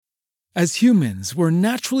As humans, we're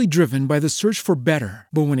naturally driven by the search for better.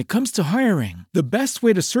 But when it comes to hiring, the best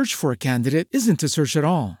way to search for a candidate isn't to search at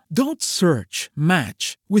all. Don't search,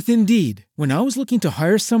 match with Indeed. When I was looking to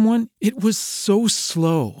hire someone, it was so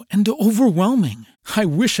slow and overwhelming. I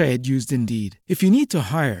wish I had used Indeed. If you need to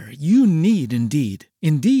hire, you need Indeed.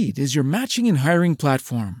 Indeed is your matching and hiring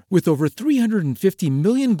platform with over 350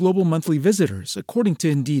 million global monthly visitors, according to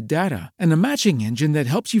Indeed data, and a matching engine that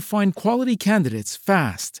helps you find quality candidates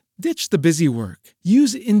fast. Ditch the busy work.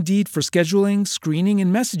 Use Indeed for scheduling, screening,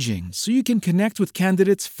 and messaging so you can connect with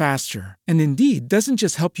candidates faster. And Indeed doesn't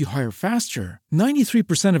just help you hire faster.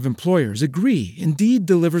 93% of employers agree Indeed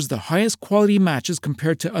delivers the highest quality matches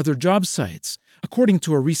compared to other job sites, according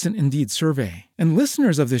to a recent Indeed survey. And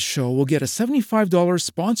listeners of this show will get a $75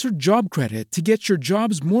 sponsored job credit to get your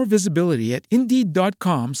jobs more visibility at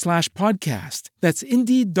Indeed.com/podcast. That's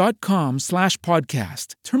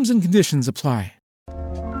Indeed.com/podcast. Terms and conditions apply.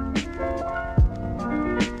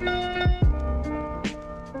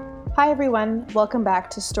 Hi everyone, welcome back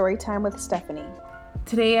to Storytime with Stephanie.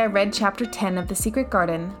 Today I read Chapter 10 of The Secret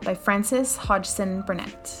Garden by Frances Hodgson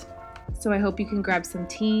Burnett. So I hope you can grab some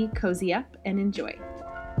tea, cozy up, and enjoy.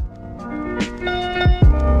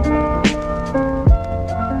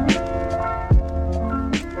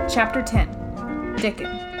 Chapter 10, Dickon.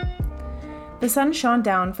 The sun shone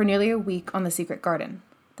down for nearly a week on The Secret Garden.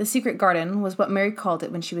 The Secret Garden was what Mary called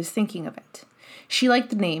it when she was thinking of it. She liked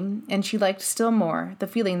the name, and she liked still more the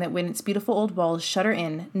feeling that when its beautiful old walls shut her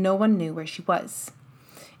in, no one knew where she was.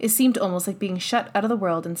 It seemed almost like being shut out of the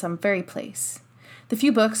world in some fairy place. The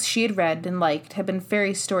few books she had read and liked had been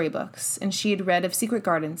fairy storybooks, and she had read of secret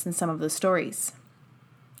gardens in some of the stories.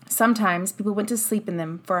 Sometimes people went to sleep in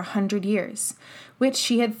them for 100 years, which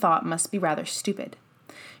she had thought must be rather stupid.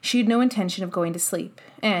 She had no intention of going to sleep,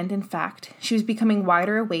 and, in fact, she was becoming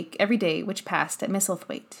wider awake every day which passed at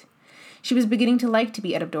Misselthwaite. She was beginning to like to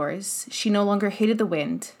be out of doors. She no longer hated the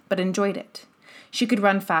wind, but enjoyed it. She could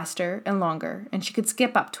run faster and longer, and she could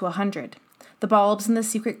skip up to 100. The bulbs in the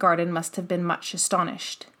secret garden must have been much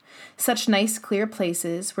astonished. Such nice, clear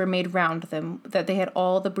places were made round them that they had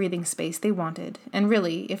all the breathing space they wanted, and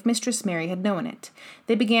really, if Mistress Mary had known it,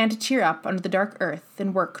 they began to cheer up under the dark earth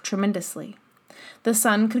and work tremendously. The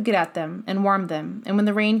sun could get at them and warm them, and when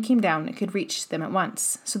the rain came down it could reach them at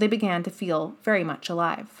once, so they began to feel very much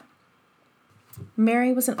alive.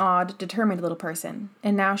 Mary was an odd, determined little person,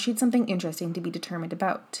 and now she had something interesting to be determined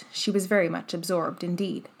about. She was very much absorbed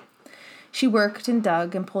indeed. She worked and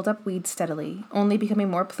dug and pulled up weeds steadily, only becoming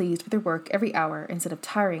more pleased with her work every hour instead of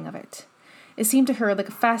tiring of it. It seemed to her like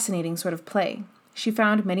a fascinating sort of play. She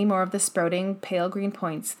found many more of the sprouting, pale green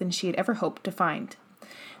points than she had ever hoped to find.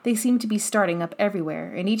 They seemed to be starting up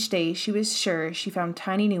everywhere, and each day she was sure she found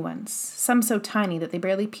tiny new ones, some so tiny that they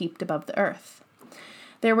barely peeped above the earth.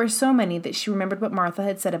 There were so many that she remembered what Martha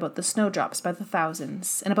had said about the snowdrops by the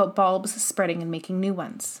thousands, and about bulbs spreading and making new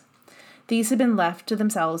ones. These had been left to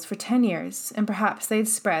themselves for 10 years, and perhaps they had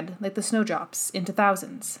spread, like the snowdrops, into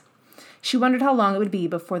thousands. She wondered how long it would be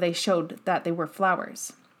before they showed that they were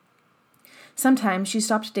flowers. Sometimes she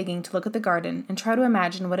stopped digging to look at the garden and try to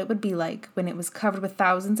imagine what it would be like when it was covered with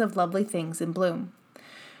thousands of lovely things in bloom.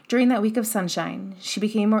 During that week of sunshine, she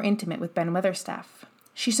became more intimate with Ben Weatherstaff.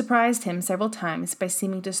 She surprised him several times by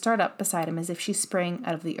seeming to start up beside him as if she sprang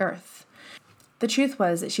out of the earth. The truth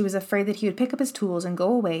was that she was afraid that he would pick up his tools and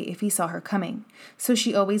go away if he saw her coming, so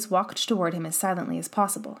she always walked toward him as silently as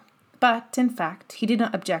possible. But, in fact, he did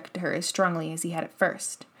not object to her as strongly as he had at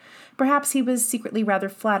first. Perhaps he was secretly rather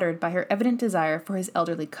flattered by her evident desire for his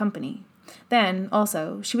elderly company. Then,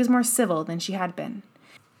 also, she was more civil than she had been.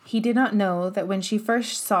 He did not know that when she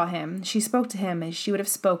first saw him, she spoke to him as she would have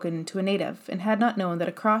spoken to a native, and had not known that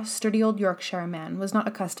a cross, sturdy old Yorkshire man was not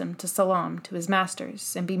accustomed to salaam to his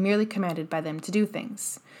masters, and be merely commanded by them to do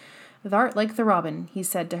things. "Thou'rt like the robin," he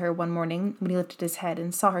said to her one morning when he lifted his head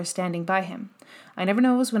and saw her standing by him. "I never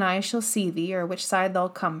knows when I shall see thee, or which side thou'll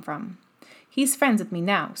come from." "He's friends with me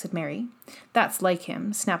now," said Mary. "That's like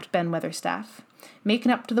him," snapped Ben Weatherstaff.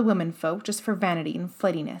 "Making up to the women folk just for vanity and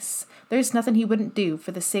flightiness. There's nothing he wouldn't do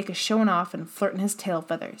for the sake of showing off and flirting his tail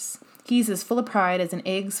feathers. He's as full of pride as an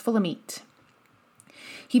egg's full of meat."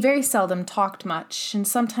 He very seldom talked much, and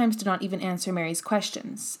sometimes did not even answer Mary's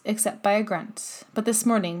questions, except by a grunt, but this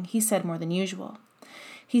morning he said more than usual.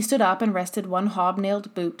 He stood up and rested one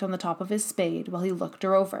hob-nailed boot on the top of his spade while he looked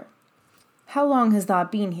her over. "How long has thou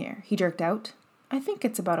been here?" he jerked out. "I think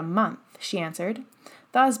it's about a month," she answered.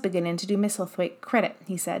 "Thou's beginning to do Misselthwaite credit,"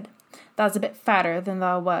 he said. "Thou's a bit fatter than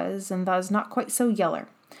thou was, and thou's not quite so yeller.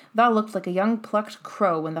 Thou looked like a young plucked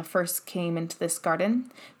crow when thou first came into this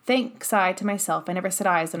garden. Thanks I to myself I never set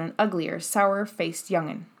eyes on an uglier, sourer-faced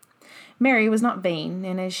young'un." Mary was not vain,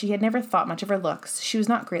 and as she had never thought much of her looks, she was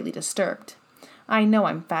not greatly disturbed. "I know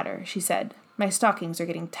I'm fatter," she said. "My stockings are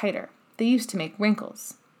getting tighter. They used to make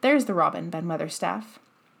wrinkles. There's the robin, Ben Weatherstaff."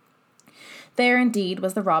 There, indeed,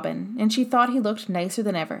 was the robin, and she thought he looked nicer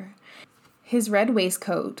than ever. His red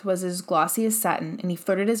waistcoat was as glossy as satin, and he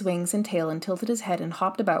flirted his wings and tail and tilted his head and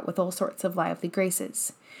hopped about with all sorts of lively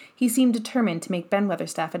graces. He seemed determined to make Ben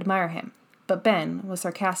Weatherstaff admire him, but Ben was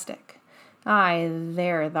sarcastic. "Aye,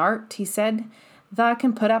 there thou'rt," he said. "Thou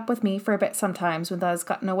can put up with me for a bit sometimes when thou's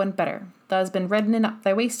got no one better. Thou's been reddening up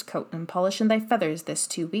thy waistcoat and polishing thy feathers this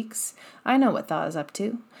 2 weeks. I know what thou's up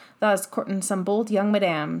to. Thou's courting some bold young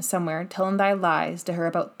madam somewhere, telling thy lies to her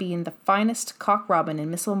about being the finest cock robin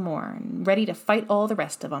in Misselmore, and ready to fight all the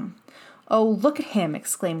rest of 'em." "Oh, look at him!"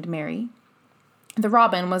 exclaimed Mary. The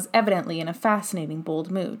robin was evidently in a fascinating,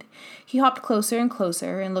 bold mood. He hopped closer and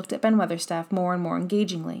closer and looked at Ben Weatherstaff more and more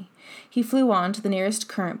engagingly. He flew on to the nearest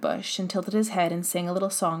currant bush and tilted his head and sang a little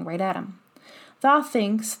song right at him. "Thou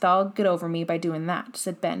thinks thou'll get over me by doing that,"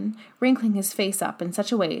 said Ben, wrinkling his face up in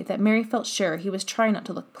such a way that Mary felt sure he was trying not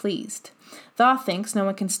to look pleased. "Thou thinks no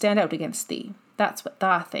one can stand out against thee. That's what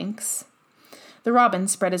thou thinks." The robin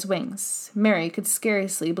spread his wings. Mary could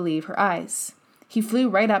scarcely believe her eyes. He flew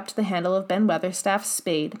right up to the handle of Ben Weatherstaff's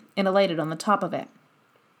spade and alighted on the top of it.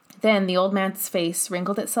 Then the old man's face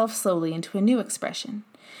wrinkled itself slowly into a new expression.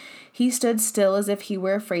 He stood still as if he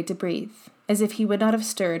were afraid to breathe, as if he would not have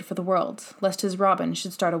stirred for the world, lest his robin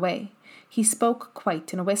should start away. He spoke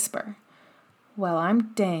quite in a whisper. "Well,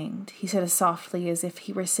 I'm danged," he said as softly as if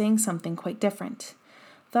he were saying something quite different.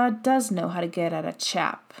 "Thou does know how to get at a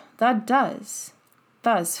chap. Thou does.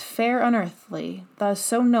 Thou's fair unearthly. Thou's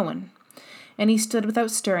so knowin'." And he stood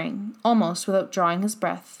without stirring, almost without drawing his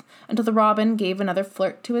breath, until the robin gave another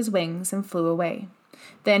flirt to his wings and flew away.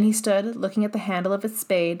 Then he stood, looking at the handle of his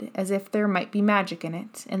spade, as if there might be magic in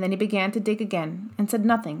it, and then he began to dig again, and said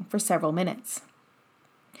nothing for several minutes.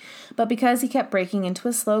 But because he kept breaking into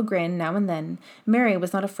a slow grin now and then, Mary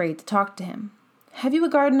was not afraid to talk to him. "Have you a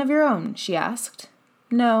garden of your own?" she asked.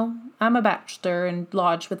 "No, I'm a bachelor and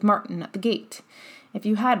lodge with Martin at the gate." "If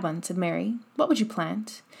you had one," said Mary, "what would you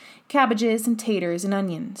plant?" "Cabbages and taters and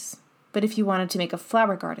onions." "But if you wanted to make a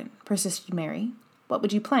flower garden," persisted Mary, "what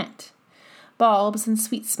would you plant?" "Bulbs and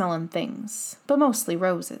sweet-smelling things, but mostly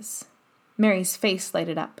roses." Mary's face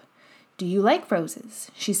lighted up. "Do you like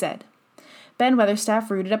roses?" she said. Ben Weatherstaff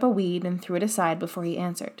rooted up a weed and threw it aside before he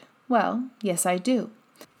answered. "Well, yes, I do.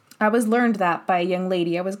 I was learned that by a young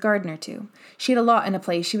lady I was gardener to. She had a lot in a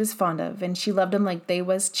place she was fond of, and she loved 'em like they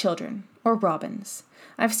was children, or robins.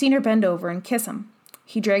 I've seen her bend over and kiss 'em."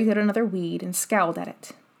 He dragged out another weed and scowled at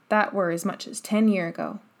it. "That were as much as 10 year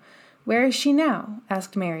ago." "Where is she now?"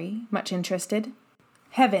 asked Mary, much interested.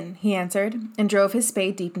 "Heaven," he answered, and drove his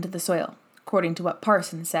spade deep into the soil, according to what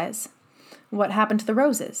parson says. "What happened to the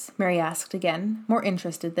roses?" Mary asked again, more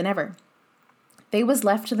interested than ever. "They was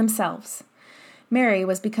left to themselves." Mary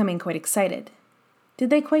was becoming quite excited. "Did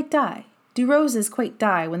they quite die? Do roses quite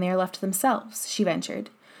die when they are left to themselves?" she ventured.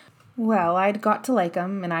 "Well, I'd got to like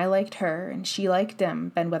 'em, and I liked her, and she liked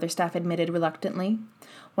 'em," Ben Weatherstaff admitted reluctantly.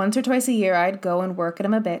 "Once or twice a year I'd go and work at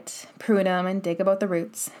 'em a bit, prune 'em and dig about the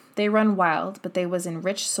roots. They run wild, but they was in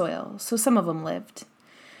rich soil, so some of 'em lived."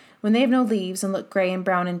 "When they have no leaves and look gray and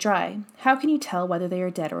brown and dry, how can you tell whether they are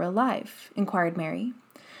dead or alive?" inquired Mary.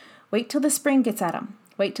 "Wait till the spring gets at 'em.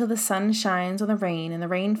 Wait till the sun shines on the rain and the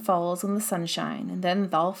rain falls on the sunshine, and then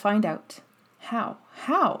thou'll find out." "How?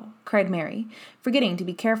 How?" cried Mary, forgetting to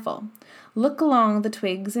be careful. "Look along the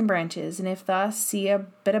twigs and branches, and if thou see a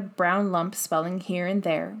bit of brown lump swelling here and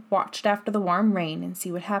there, watch it after the warm rain and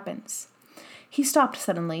see what happens." He stopped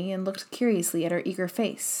suddenly and looked curiously at her eager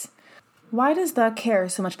face. "Why does thou care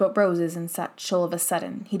so much about roses and such, all of a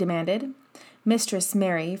sudden?" he demanded. Mistress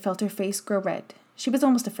Mary felt her face grow red. She was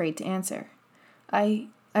almost afraid to answer. I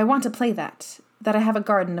want to play that I have a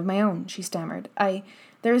garden of my own," she stammered.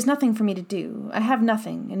 There is nothing for me to do. I have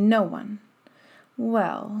nothing, and no one."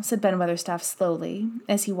 "Well," said Ben Weatherstaff slowly,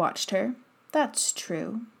 as he watched her, "that's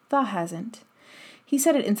true. Thou hasn't." He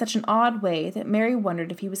said it in such an odd way that Mary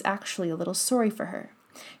wondered if he was actually a little sorry for her.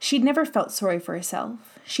 She'd never felt sorry for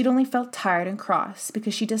herself. She'd only felt tired and cross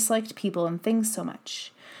because she disliked people and things so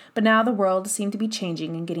much. But now the world seemed to be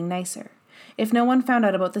changing and getting nicer. If no one found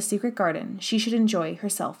out about the secret garden, she should enjoy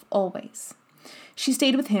herself always. She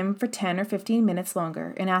stayed with him for 10 or 15 minutes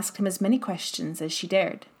longer and asked him as many questions as she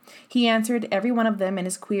dared. He answered every one of them in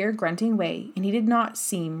his queer, grunting way, and he did not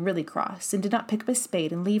seem really cross and did not pick up his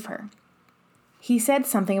spade and leave her. He said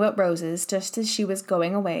something about roses just as she was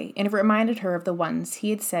going away, and it reminded her of the ones he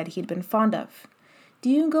had said he'd been fond of. "Do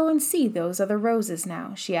you go and see those other roses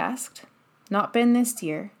now?" she asked. "Not been this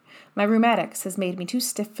year. My rheumatics has made me too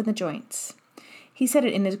stiff in the joints." He said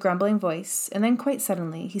it in his grumbling voice, and then quite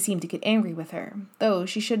suddenly he seemed to get angry with her, though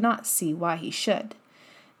she should not see why he should.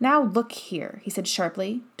 "Now look here," he said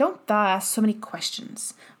sharply, "don't thou ask so many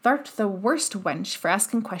questions. Thou'rt the worst wench for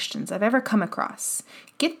asking questions I've ever come across.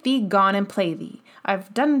 Get thee gone and play thee.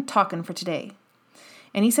 I've done talking for today."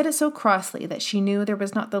 And he said it so crossly that she knew there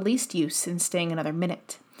was not the least use in staying another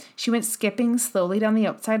minute. She went skipping slowly down the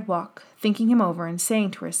outside walk, thinking him over and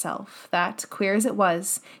saying to herself that, queer as it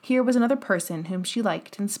was, here was another person whom she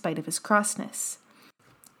liked in spite of his crossness.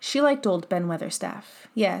 She liked old Ben Weatherstaff.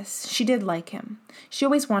 Yes, she did like him. She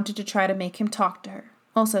always wanted to try to make him talk to her.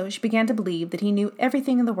 Also, she began to believe that he knew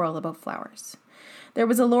everything in the world about flowers. There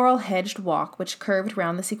was a laurel-hedged walk which curved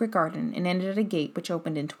round the secret garden and ended at a gate which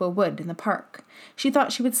opened into a wood in the park. She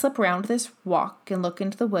thought she would slip round this walk and look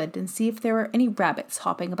into the wood and see if there were any rabbits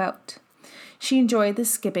hopping about. She enjoyed this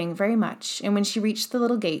skipping very much, and when she reached the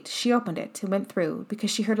little gate, she opened it and went through because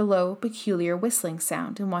she heard a low, peculiar whistling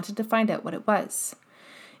sound and wanted to find out what it was.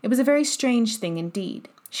 It was a very strange thing indeed.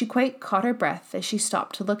 She quite caught her breath as she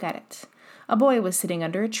stopped to look at it. A boy was sitting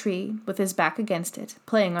under a tree, with his back against it,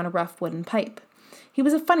 playing on a rough wooden pipe. He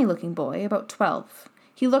was a funny-looking boy, about 12.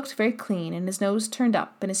 He looked very clean, and his nose turned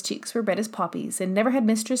up, and his cheeks were red as poppies, and never had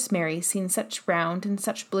Mistress Mary seen such round and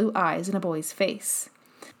such blue eyes in a boy's face.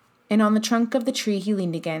 And on the trunk of the tree he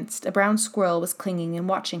leaned against, a brown squirrel was clinging and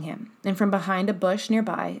watching him, and from behind a bush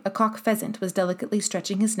nearby, a cock pheasant was delicately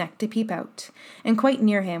stretching his neck to peep out, and quite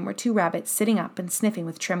near him were 2 rabbits sitting up and sniffing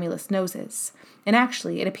with tremulous noses, and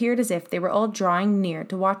actually it appeared as if they were all drawing near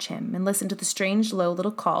to watch him and listen to the strange low little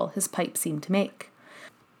call his pipe seemed to make.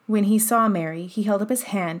 When he saw Mary, he held up his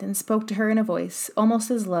hand and spoke to her in a voice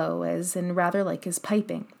almost as low as and rather like his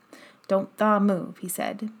piping. "Don't thou move," he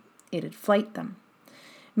said. "It'd flight them."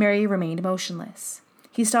 Mary remained motionless.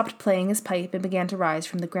 He stopped playing his pipe and began to rise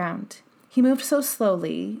from the ground. He moved so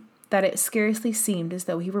slowly that it scarcely seemed as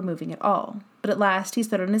though he were moving at all, but at last he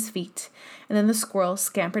stood on his feet, and then the squirrel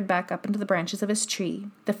scampered back up into the branches of his tree,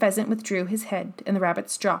 the pheasant withdrew his head, and the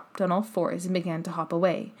rabbits dropped on all fours and began to hop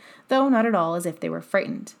away, though not at all as if they were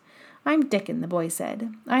frightened. "I'm Dickon," the boy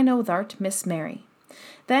said. "I know thou'rt Miss Mary."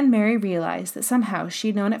 Then Mary realized that somehow she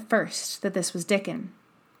had known at first that this was Dickon.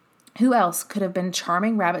 Who else could have been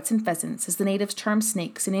charming rabbits and pheasants as the natives charm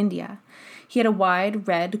snakes in India? He had a wide,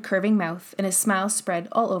 red, curving mouth, and his smile spread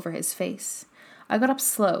all over his face. "I got up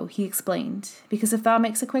slow," he explained, "because if thou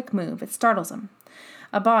makes a quick move, it startles 'em.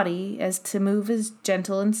 A body as to move as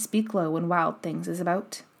gentle and speak low when wild things is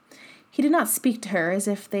about." He did not speak to her as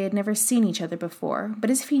if they had never seen each other before, but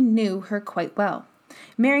as if he knew her quite well.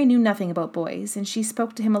 Mary knew nothing about boys, and she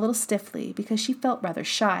spoke to him a little stiffly because she felt rather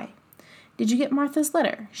shy. "Did you get Martha's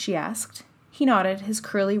letter?" she asked. He nodded his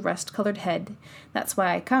curly, rust-colored head. "That's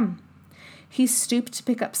why I come." He stooped to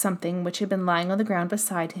pick up something which had been lying on the ground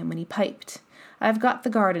beside him when he piped. "I've got the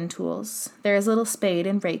garden tools. There is a little spade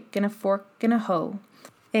and rake and a fork and a hoe.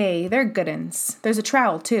 They're good uns. There's a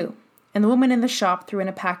trowel, too. And the woman in the shop threw in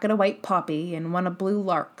a packet of white poppy and one a blue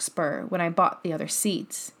larkspur when I bought the other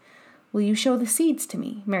seeds." "Will you show the seeds to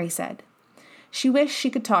me?" Mary said. She wished she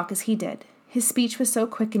could talk as he did. His speech was so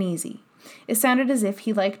quick and easy. It sounded as if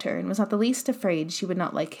he liked her and was not the least afraid she would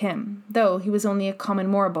not like him, though he was only a common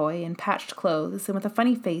moor boy in patched clothes and with a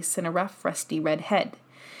funny face and a rough, rusty red head.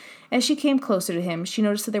 As she came closer to him, she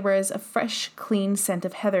noticed that there was a fresh, clean scent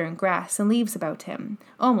of heather and grass and leaves about him,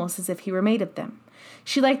 almost as if he were made of them.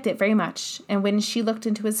 She liked it very much, and when she looked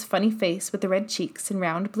into his funny face with the red cheeks and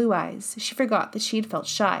round blue eyes, she forgot that she had felt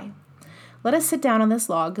shy. "Let us sit down on this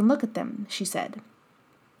log and look at them," she said.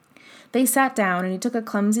 They sat down, and he took a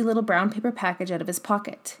clumsy little brown paper package out of his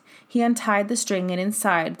pocket. He untied the string, and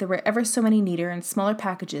inside there were ever so many neater and smaller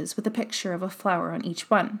packages with a picture of a flower on each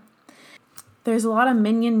one. "There's a lot of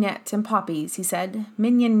mignonette and poppies," he said.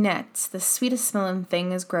 "Mignonette's the sweetest smelling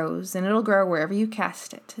thing as grows, and it'll grow wherever you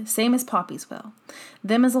cast it, same as poppies will.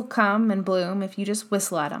 Them as'll come and bloom if you just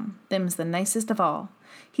whistle at 'em. Them's the nicest of all."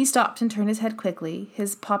 He stopped and turned his head quickly,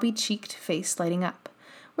 his poppy-cheeked face lighting up.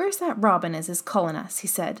 "Where's that robin as is callin' us?" he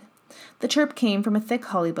said. The chirp came from a thick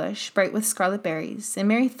holly bush, bright with scarlet berries, and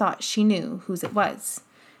Mary thought she knew whose it was.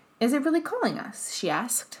 "Is it really calling us?" she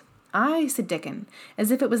asked. "Aye," said Dickon,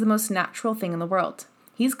 as if it was the most natural thing in the world.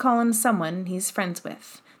 "He's callin' someone he's friends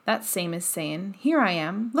with. That's same as sayin', 'Here I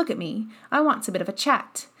am, look at me, I wants a bit of a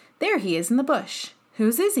chat.' There he is in the bush.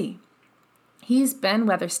 Whose is he?" "He's Ben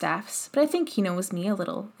Weatherstaff's, but I think he knows me a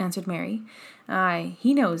little," answered Mary. "Aye,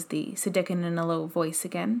 he knows thee," said Dickon in a low voice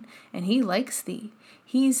again, "and he likes thee.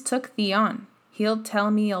 He's took thee on. He'll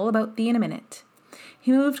tell me all about thee in a minute."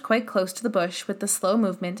 He moved quite close to the bush with the slow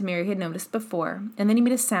movement Mary had noticed before, and then he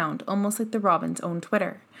made a sound almost like the robin's own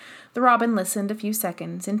twitter. The robin listened a few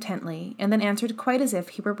seconds intently, and then answered quite as if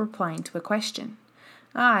he were replying to a question.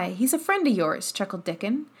 "Aye, he's a friend of yours," chuckled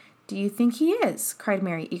Dickon. "Do you think he is?" cried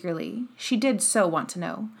Mary eagerly. She did so want to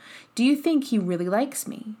know. "Do you think he really likes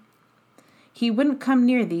me?" "He wouldn't come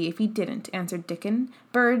near thee if he didn't," answered Dickon.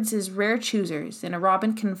 "Birds is rare choosers, and a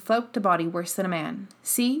robin can flout a body worse than a man.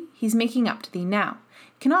 See, he's making up to thee now.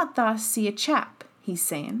 Cannot thou see a chap, he's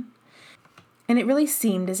saying?" And it really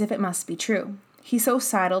seemed as if it must be true. He so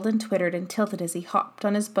sidled and twittered and tilted as he hopped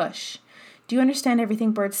on his bush. "Do you understand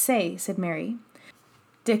everything birds say?" said Mary.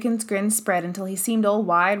 Dickon's grin spread until he seemed all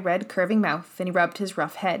wide, red, curving mouth, and he rubbed his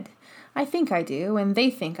rough head. "I think I do, and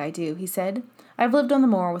they think I do," he said. "I've lived on the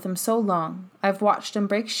moor with 'em so long. I've watched 'em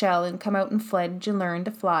break shell and come out and fledge and learn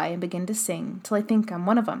to fly and begin to sing, till I think I'm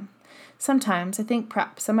one of 'em. Sometimes I think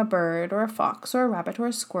p'raps I'm a bird or a fox or a rabbit or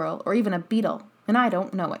a squirrel or even a beetle, and I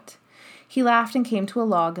don't know it." He laughed and came to a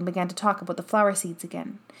log and began to talk about the flower seeds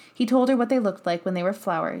again. He told her what they looked like when they were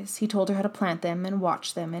flowers. He told her how to plant them and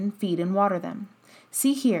watch them and feed and water them.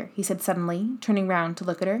 "See here," he said suddenly, turning round to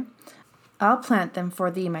look at her. "I'll plant them for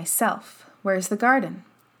thee myself. Where's the garden?"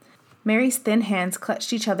 Mary's thin hands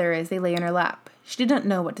clutched each other as they lay in her lap. She did not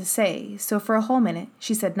know what to say, so for a whole minute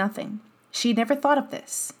she said nothing. She had never thought of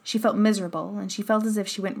this. She felt miserable, and she felt as if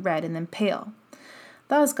she went red and then pale.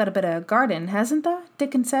 "Thou's got a bit of a garden, hasn't thou?"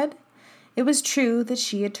 Dickon said. It was true that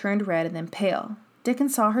she had turned red and then pale. Dickon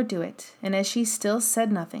saw her do it, and as she still said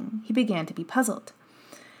nothing, he began to be puzzled.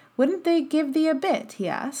 "Wouldn't they give thee a bit?" he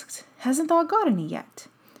asked. "Hasn't thou got any yet?"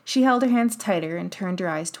 She held her hands tighter and turned her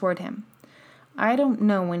eyes toward him. "I don't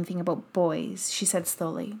know anything about boys," she said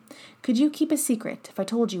slowly. "Could you keep a secret if I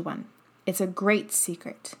told you one? It's a great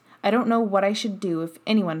secret. I don't know what I should do if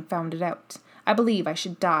anyone found it out. I believe I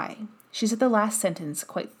should die." She said the last sentence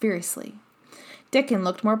quite fiercely. Dickon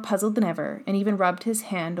looked more puzzled than ever, and even rubbed his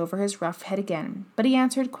hand over his rough head again, but he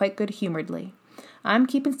answered quite good-humoredly. "I'm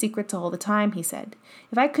keeping secrets all the time," he said.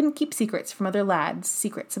 "If I couldn't keep secrets from other lads,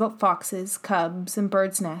 secrets about foxes, cubs, and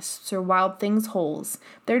birds' nests, or wild things' holes,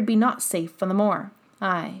 there'd be naught safe on the moor.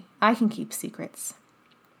 Aye, I can keep secrets."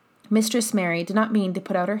 Mistress Mary did not mean to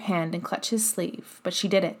put out her hand and clutch his sleeve, but she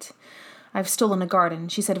did it. "I've stolen a garden,"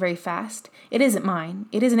 she said very fast. "It isn't mine.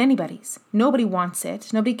 It isn't anybody's. Nobody wants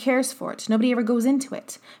it. Nobody cares for it. Nobody ever goes into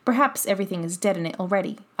it. Perhaps everything is dead in it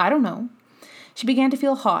already. I don't know." She began to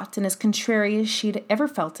feel hot and as contrary as she'd ever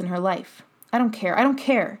felt in her life. I don't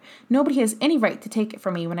care. Nobody has any right to take it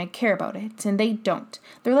from me when I care about it, and they don't.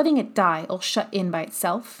 They're letting it die all shut in by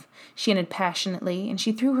itself," she ended passionately, and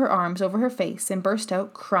she threw her arms over her face and burst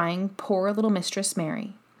out crying, poor little Mistress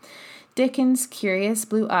Mary. Dickon's curious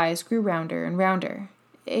blue eyes grew rounder and rounder.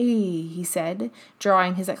 "Eh," he said,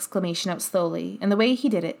 drawing his exclamation out slowly, and the way he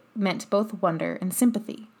did it meant both wonder and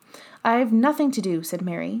sympathy. "I've nothing to do," said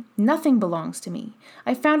Mary. "Nothing belongs to me.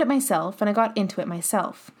 I found it myself, and I got into it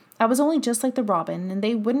myself. I was only just like the robin, and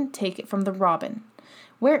they wouldn't take it from the robin."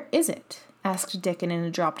 "Where is it?" asked Dickon in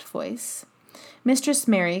a dropped voice. Mistress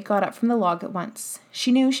Mary got up from the log at once.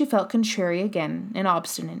 She knew she felt contrary again, and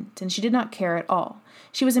obstinate, and she did not care at all.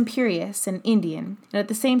 She was imperious and Indian, and at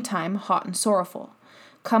the same time hot and sorrowful.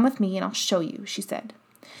 "Come with me, and I'll show you," she said.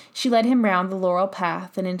 She led him round the laurel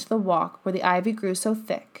path and into the walk where the ivy grew so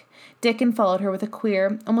thick. Dickon followed her with a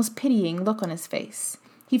queer, almost pitying look on his face.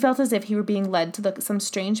 He felt as if he were being led to look at some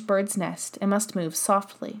strange bird's nest and must move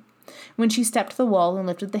softly. When she stepped to the wall and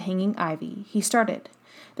lifted the hanging ivy, he started.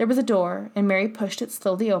 There was a door, and Mary pushed it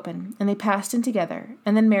slowly open, and they passed in together,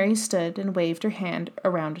 and then Mary stood and waved her hand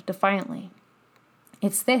around defiantly.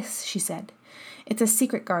 "It's this," she said. "It's a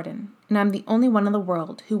secret garden, and I'm the only one in the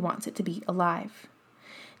world who wants it to be alive."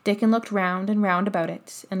 Dickon looked round and round about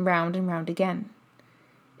it, and round again.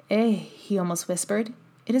 "Eh," he almost whispered,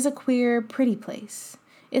 "it is a queer, pretty place.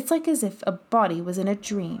 It's like as if a body was in a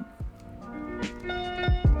dream."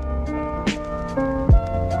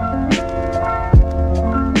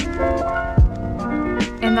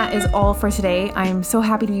 And that is all for today. I'm so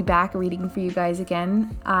happy to be back reading for you guys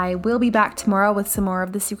again. I will be back tomorrow with some more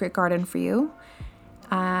of The Secret Garden for you.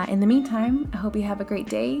 In the meantime, I hope you have a great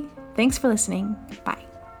day. Thanks for listening. Bye.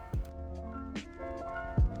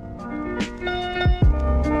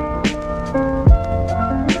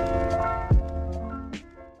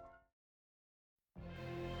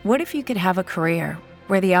 What if you could have a career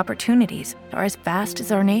where the opportunities are as vast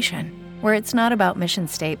as our nation, where it's not about mission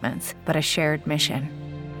statements, but a shared mission?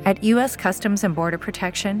 At U.S. Customs and Border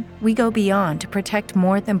Protection, we go beyond to protect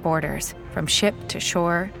more than borders. From ship to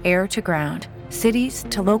shore, air to ground, cities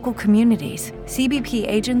to local communities, CBP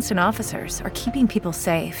agents and officers are keeping people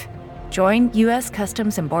safe. Join U.S.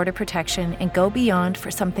 Customs and Border Protection and go beyond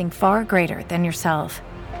for something far greater than yourself.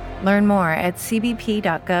 Learn more at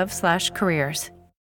cbp.gov/careers.